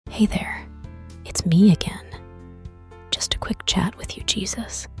Hey there, it's me again. Just a quick chat with you,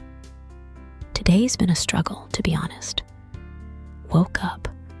 Jesus. Today's been a struggle, to be honest. Woke up,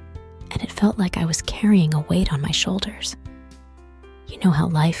 and it felt like I was carrying a weight on my shoulders. You know how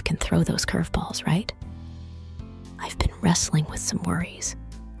life can throw those curveballs, right? I've been wrestling with some worries,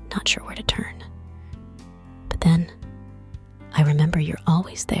 not sure where to turn. But then, I remember you're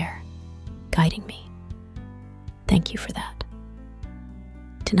always there, guiding me. Thank you for that.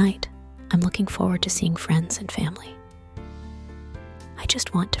 Tonight, I'm looking forward to seeing friends and family. I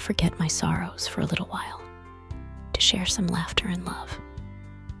just want to forget my sorrows for a little while, to share some laughter and love.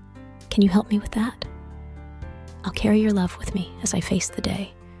 Can you help me with that? I'll carry your love with me as I face the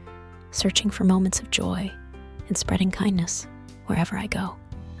day, searching for moments of joy and spreading kindness wherever I go.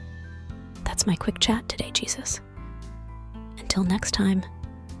 That's my quick chat today, Jesus. Until next time,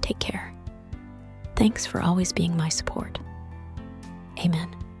 take care. Thanks for always being my support.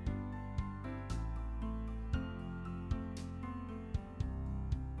 Amen.